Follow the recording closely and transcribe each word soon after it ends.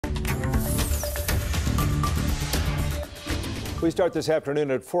We start this afternoon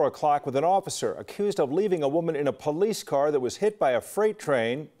at 4 o'clock with an officer accused of leaving a woman in a police car that was hit by a freight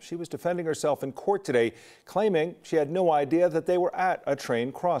train. She was defending herself in court today, claiming she had no idea that they were at a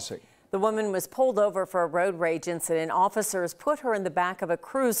train crossing. The woman was pulled over for a road rage incident. Officers put her in the back of a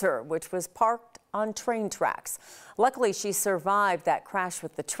cruiser, which was parked on train tracks. Luckily, she survived that crash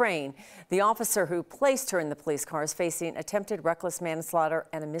with the train. The officer who placed her in the police car is facing attempted reckless manslaughter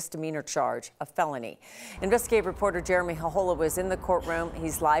and a misdemeanor charge, a felony. Investigative reporter Jeremy Hahola was in the courtroom.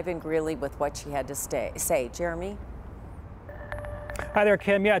 He's live in Greeley with what she had to say. Jeremy? Hi there,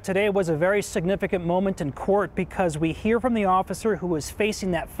 Kim. Yeah, today was a very significant moment in court because we hear from the officer who was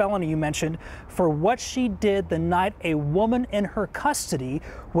facing that felony you mentioned for what she did the night a woman in her custody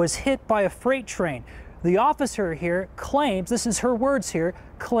was hit by a freight train. The officer here claims, this is her words here,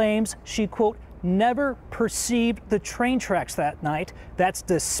 claims she, quote, never perceived the train tracks that night. That's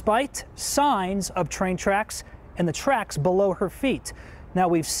despite signs of train tracks and the tracks below her feet. Now,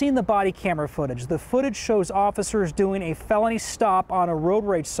 we've seen the body camera footage. The footage shows officers doing a felony stop on a road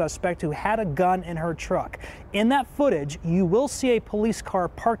rage suspect who had a gun in her truck. In that footage, you will see a police car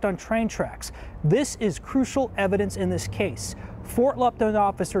parked on train tracks. This is crucial evidence in this case. Fort Lupton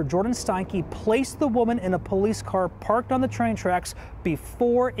officer Jordan Steinke placed the woman in a police car parked on the train tracks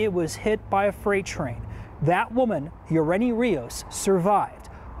before it was hit by a freight train. That woman, Yoreni Rios, survived.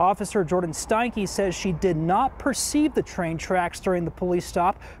 Officer Jordan Steinke says she did not perceive the train tracks during the police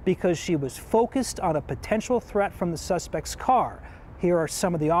stop because she was focused on a potential threat from the suspect's car. Here are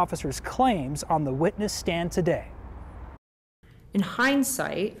some of the officer's claims on the witness stand today. In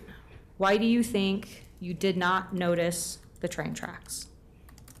hindsight, why do you think you did not notice the train tracks?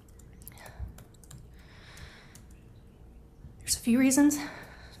 There's a few reasons.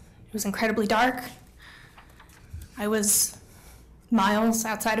 It was incredibly dark. I was miles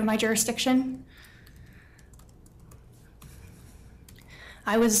outside of my jurisdiction.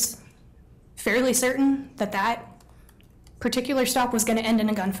 I was fairly certain that that particular stop was going to end in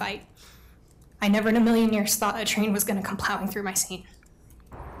a gunfight. I never in a million years thought a train was going to come plowing through my scene.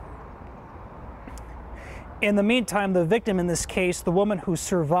 In the meantime, the victim in this case, the woman who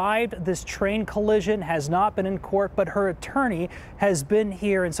survived this train collision, has not been in court, but her attorney has been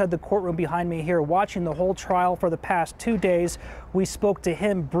here inside the courtroom behind me here watching the whole trial for the past 2 days. We spoke to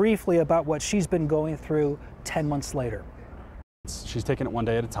him briefly about what she's been going through 10 months later. She's taking it one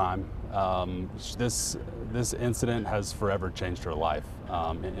day at a time. This incident has forever changed her life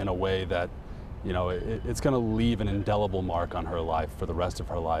in a way that, you know, it's going to leave an indelible mark on her life for the rest of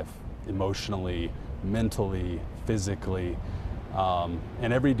her life, emotionally, mentally, physically,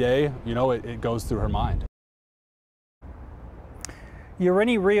 and every day, you know, it goes through her mind.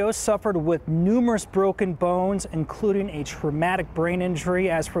 Yoreni Rios suffered with numerous broken bones, including a traumatic brain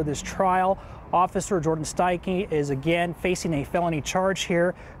injury. As for this trial, Officer Jordan Steinke is again facing a felony charge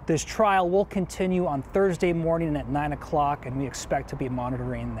here. This trial will continue on Thursday morning at 9 o'clock, and we expect to be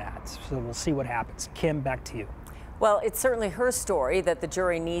monitoring that. So we'll see what happens. Kim, back to you. Well, it's certainly her story that the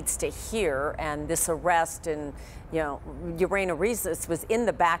jury needs to hear, and this arrest, and, you know, Yoreni Rios was in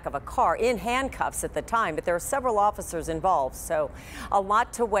the back of a car in handcuffs at the time, but there are several officers involved, so a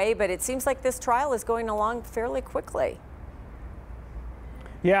lot to weigh, but it seems like this trial is going along fairly quickly.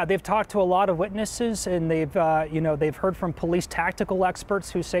 Yeah, they've talked to a lot of witnesses, and they've heard from police tactical experts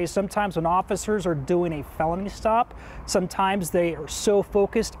who say sometimes when officers are doing a felony stop, sometimes they are so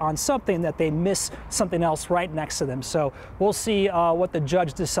focused on something that they miss something else right next to them. So we'll see what the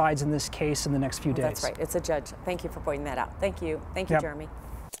judge decides in this case in the next few days. That's right. It's a judge. Thank you for pointing that out. Thank you. Thank you, Jeremy.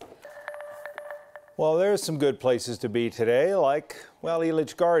 Well, there's some good places to be today, like, well,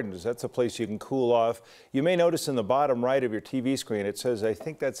 Elitch Gardens. That's a place you can cool off. You may notice in the bottom right of your TV screen, it says, I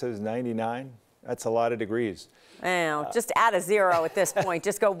think that says 99. That's a lot of degrees. Well, just add a zero at this point.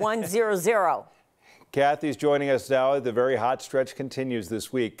 Just go 100. Kathy's joining us now. The very hot stretch continues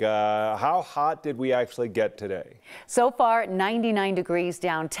this week. How hot did we actually get today? So far, 99 degrees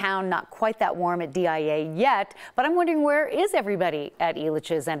downtown. Not quite that warm at DIA yet, but I'm wondering, where is everybody at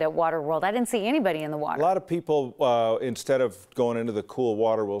Elitch's and at Waterworld? I didn't see anybody in the water. A lot of people, instead of going into the cool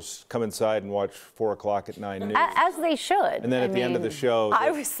water, will come inside and watch 4 o'clock at 9 news. As they should. And then at the end of the show,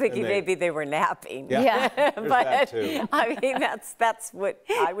 I was thinking maybe they were napping. Yeah. But that too. I mean, that's what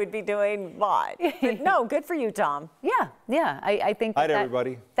I would be doing. But No, good for you, Tom. Yeah, I think Hi,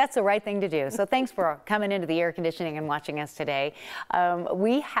 everybody. That's the right thing to do. So thanks for coming into the air conditioning and watching us today.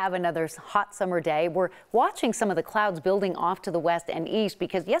 We have another hot summer day. We're watching some of the clouds building off to the west and east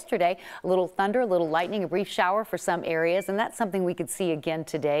because yesterday, a little thunder, a little lightning, a brief shower for some areas, and that's something we could see again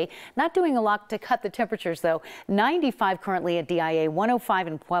today. Not doing a lot to cut the temperatures, though. 95 currently at DIA, 105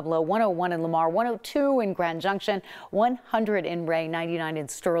 in Pueblo, 101 in Lamar, 102 in Grand Junction, 100 in Ray, 99 in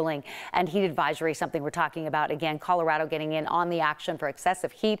Sterling. And heat advisory, something we're talking about again. Colorado getting in on the action for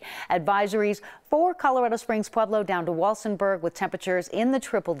excessive heat. Advisories for Colorado Springs, Pueblo down to Walsenburg with temperatures in the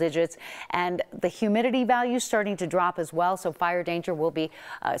triple digits, and the humidity values starting to drop as well. So fire danger will be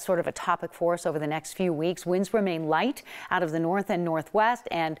sort of a topic for us over the next few weeks. Winds remain light out of the north and northwest,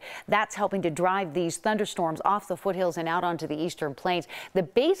 and that's helping to drive these thunderstorms off the foothills and out onto the eastern plains. The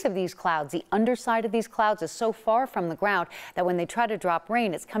base of these clouds, the underside of these clouds, is so far from the ground that when they try to drop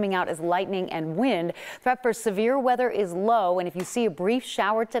rain, it's coming out as lightning and wind. Threat for severe weather is low, and if you see a brief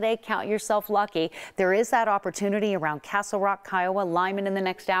shower today, count yourself lucky. There is that opportunity around Castle Rock, Kiowa, Lyman in the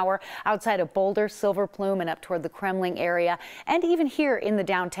next hour, outside of Boulder, Silver Plume, and up toward the Kremling area, and even here in the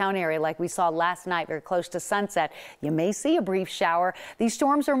downtown area like we saw last night very close to sunset. You may see a brief shower. These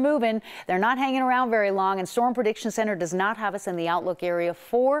storms are moving. They're not hanging around very long, and Storm Prediction Center does not have us in the outlook area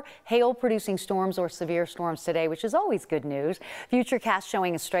for hail-producing storms or severe storms today, which is always good news. Futurecast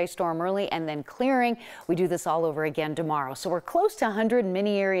showing a stray storm early and then clearing. We do this all over again tomorrow. So we're close to 100 in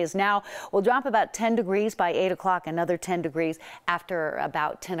many areas now. We'll drop about 10 degrees by 8 o'clock, another 10 degrees after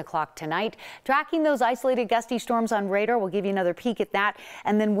about 10 o'clock tonight. Tracking those isolated gusty storms on radar. We'll give you another peek at that.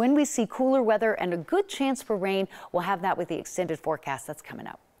 And then when we see cooler weather and a good chance for rain, we'll have that with the extended forecast that's coming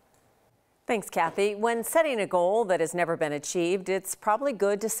up. Thanks, Kathy. When setting a goal that has never been achieved, it's probably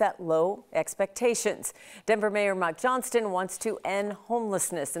good to set low expectations. Denver Mayor Mike Johnston wants to end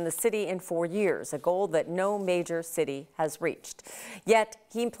homelessness in the city in 4 years, a goal that no major city has reached. Yet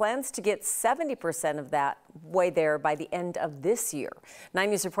he plans to get 70% of that way there by the end of this year. 9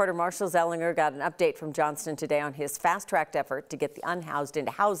 News reporter Marshall Zellinger got an update from Johnston today on his fast-tracked effort to get the unhoused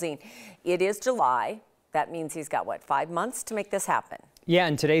into housing. It is July. That means he's got, what, 5 months to make this happen? Yeah,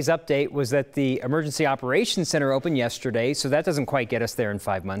 and today's update was that the Emergency Operations Center opened yesterday, so that doesn't quite get us there in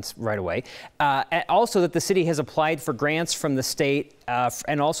 5 months right away. And also that the city has applied for grants from the state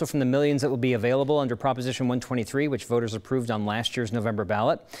and also from the millions that will be available under Proposition 123, which voters approved on last year's November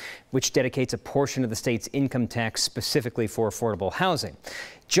ballot, which dedicates a portion of the state's income tax specifically for affordable housing.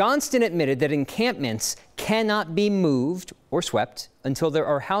 Johnston admitted that encampments cannot be moved or swept until there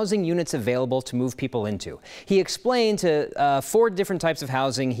are housing units available to move people into. He explained to 4 different types of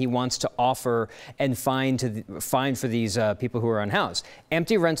housing he wants to offer and find for these people who are unhoused.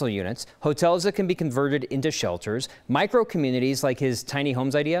 Empty rental units, hotels that can be converted into shelters, micro communities like his tiny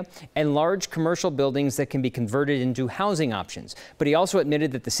homes idea, and large commercial buildings that can be converted into housing options. But he also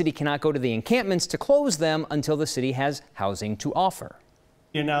admitted that the city cannot go to the encampments to close them until the city has housing to offer.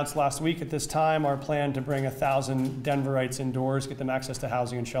 We announced last week at this time our plan to bring 1,000 Denverites indoors, get them access to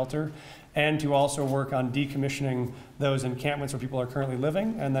housing and shelter, and to also work on decommissioning those encampments where people are currently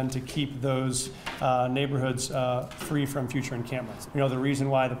living, and then to keep those neighborhoods free from future encampments. You know, the reason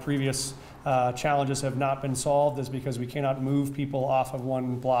why the previous challenges have not been solved is because we cannot move people off of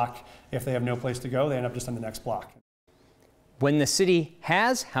one block if they have no place to go. They end up just on the next block. When the city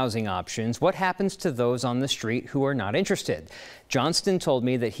has housing options, what happens to those on the street who are not interested? Johnston told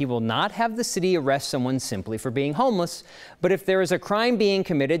me that he will not have the city arrest someone simply for being homeless, but if there is a crime being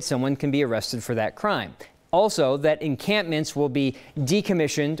committed, someone can be arrested for that crime. Also, that encampments will be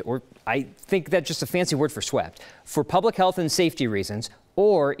decommissioned, or I think that's just a fancy word for swept, for public health and safety reasons,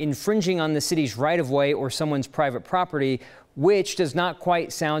 or infringing on the city's right-of-way or someone's private property, which does not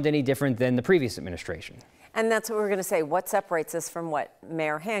quite sound any different than the previous administration. And that's what we're going to say. What separates this from what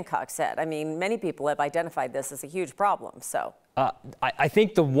Mayor Hancock said? I mean, many people have identified this as a huge problem. So I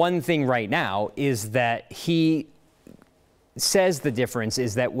think the one thing right now is that he says the difference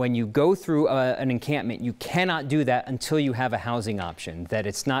is that when you go through an encampment, you cannot do that until you have a housing option. That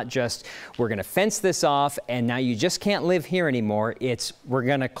it's not just we're going to fence this off and now you just can't live here anymore. It's we're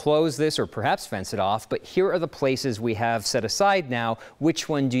going to close this or perhaps fence it off. But here are the places we have set aside now. Which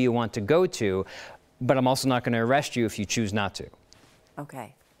one do you want to go to? But I'm also not going to arrest you if you choose not to.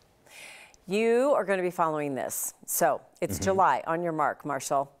 Okay. You are going to be following this. So it's July. On your mark,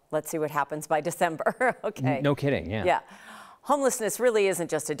 Marshall. Let's see what happens by December. Okay. No kidding. Yeah. Yeah. Homelessness really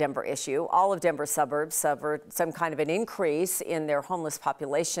isn't just a Denver issue. All of Denver's suburbs suffered some kind of an increase in their homeless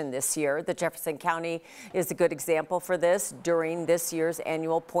population this year. The Jefferson County is a good example for this. During this year's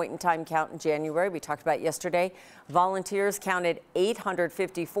annual point-in-time count in January, we talked about yesterday, volunteers counted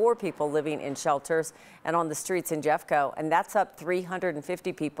 854 people living in shelters and on the streets in Jeffco, and that's up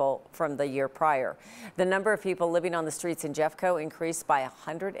 350 people from the year prior. The number of people living on the streets in Jeffco increased by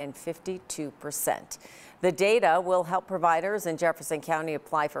 152%. The data will help providers in Jefferson County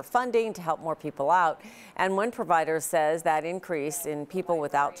apply for funding to help more people out. And one provider says that increase in people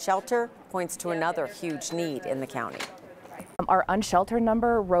without shelter points to another huge need in the county. Our unsheltered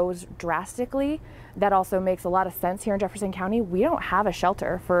number rose drastically. That also makes a lot of sense here in Jefferson County. We don't have a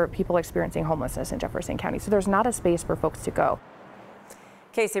shelter for people experiencing homelessness in Jefferson County, so there's not a space for folks to go.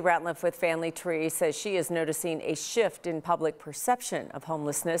 Casey Ratliff with Family Tree says she is noticing a shift in public perception of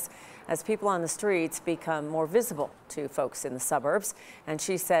homelessness as people on the streets become more visible to folks in the suburbs. And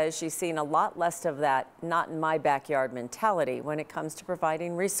she says she's seen a lot less of that not in my backyard mentality when it comes to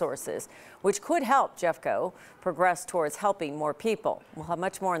providing resources, which could help Jeffco progress towards helping more people. We'll have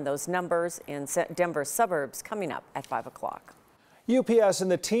much more on those numbers in Denver's suburbs coming up at 5 o'clock. UPS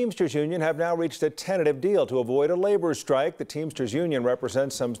and the Teamsters Union have now reached a tentative deal to avoid a labor strike. The Teamsters Union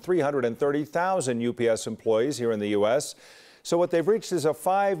represents some 330,000 UPS employees here in the U.S. So what they've reached is a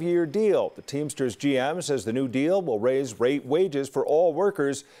 5-year deal. The Teamsters GM says the new deal will raise wages for all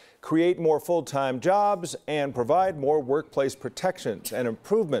workers, create more full-time jobs, and provide more workplace protections and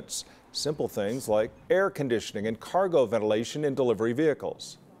improvements. Simple things like air conditioning and cargo ventilation in delivery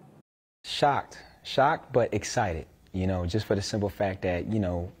vehicles. Shocked, but excited. You know, just for the simple fact that, you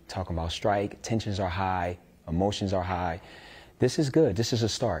know, talking about strike, tensions are high, emotions are high. This is good. This is a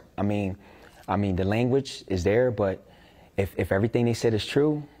start. I mean, the language is there, but if everything they said is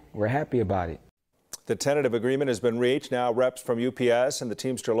true, we're happy about it. The tentative agreement has been reached. Now reps from UPS and the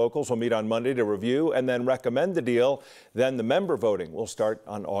Teamster locals will meet on Monday to review and then recommend the deal. Then the member voting will start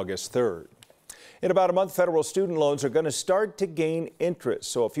on August 3rd. In about a month, federal student loans are going to start to gain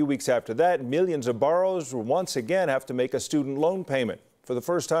interest. So a few weeks after that, millions of borrowers will once again have to make a student loan payment for the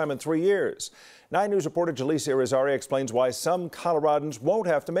first time in 3 years. 9 News reporter Jaleesa Irizarry explains why some Coloradans won't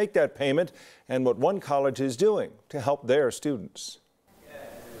have to make that payment and what one college is doing to help their students.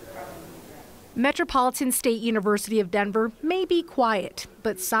 Metropolitan State University of Denver may be quiet,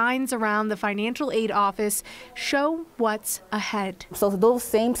 but signs around the financial aid office show what's ahead. So those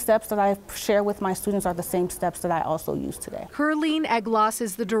same steps that I share with my students are the same steps that I also use today. Curleen Eglos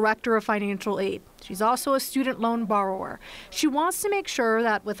is the director of financial aid. She's also a student loan borrower. She wants to make sure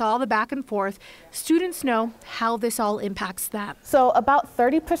that with all the back and forth, students know how this all impacts them. So about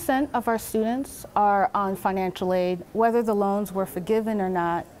 30% of our students are on financial aid, whether the loans were forgiven or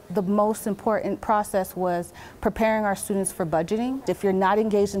not. The most important process was preparing our students for budgeting. If you're not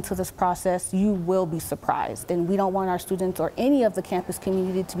engaged into this process, you will be surprised. And we don't want our students or any of the campus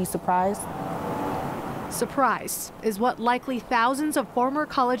community to be surprised. Surprise is what likely thousands of former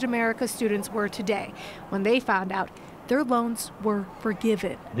College America students were today when they found out their loans were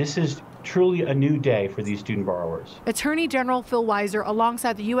forgiven. This is truly a new day for these student borrowers. Attorney General Phil Weiser,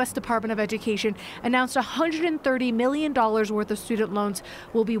 alongside the U.S. Department of Education, announced $130 million worth of student loans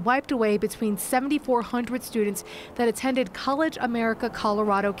will be wiped away between 7,400 students that attended College America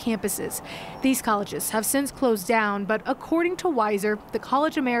Colorado campuses. These colleges have since closed down, but according to Weiser, the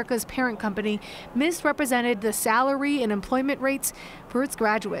College America's parent company misrepresented the salary and employment rates for its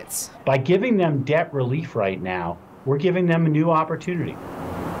graduates. By giving them debt relief right now, we're giving them a new opportunity.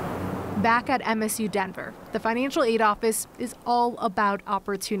 Back at MSU Denver, the financial aid office is all about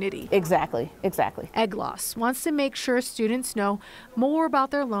opportunity. Exactly. Eglos wants to make sure students know more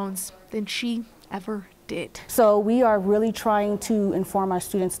about their loans than she ever did. So we are really trying to inform our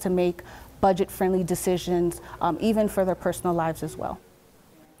students to make budget-friendly decisions, even for their personal lives as well.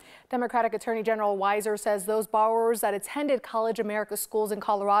 Democratic Attorney General Weiser says those borrowers that attended College America schools in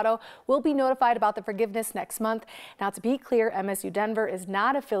Colorado will be notified about the forgiveness next month. Now, to be clear, MSU Denver is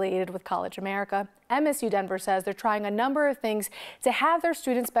not affiliated with College America. MSU Denver says they're trying a number of things to have their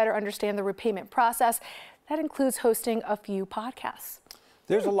students better understand the repayment process. That includes hosting a few podcasts.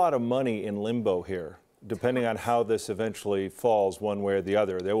 There's a lot of money in limbo here. Depending on how this eventually falls one way or the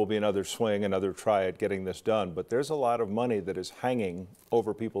other, there will be another swing, another try at getting this done. But there's a lot of money that is hanging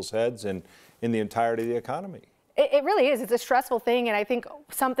over people's heads and in the entirety of the economy. It really is. It's a stressful thing, and I think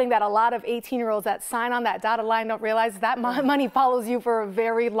something that a lot of 18-year-olds that sign on that dotted line don't realize is that money follows you for a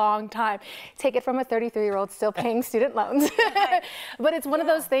very long time. Take it from a 33-year-old still paying student loans. But it's one of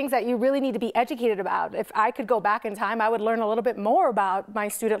those things that you really need to be educated about. If I could go back in time, I would learn a little bit more about my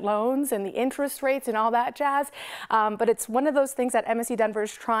student loans and the interest rates and all that jazz. But it's one of those things that MSU Denver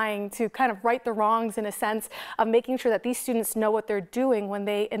is trying to kind of right the wrongs in a sense of making sure that these students know what they're doing when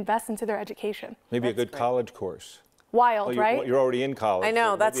they invest into their education. Maybe a good college course. Wild, right? You're already in college. I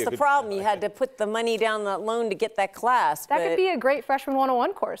know, that's the problem. You had to put the money down the loan to get that class. That could be a great freshman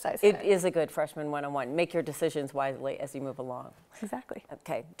 101 course, I say. It is a good freshman 101. Make your decisions wisely as you move along. Exactly.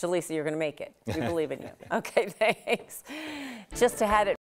 Okay, Jaleesa, you're going to make it. We believe in you. Okay, thanks. Just to have it.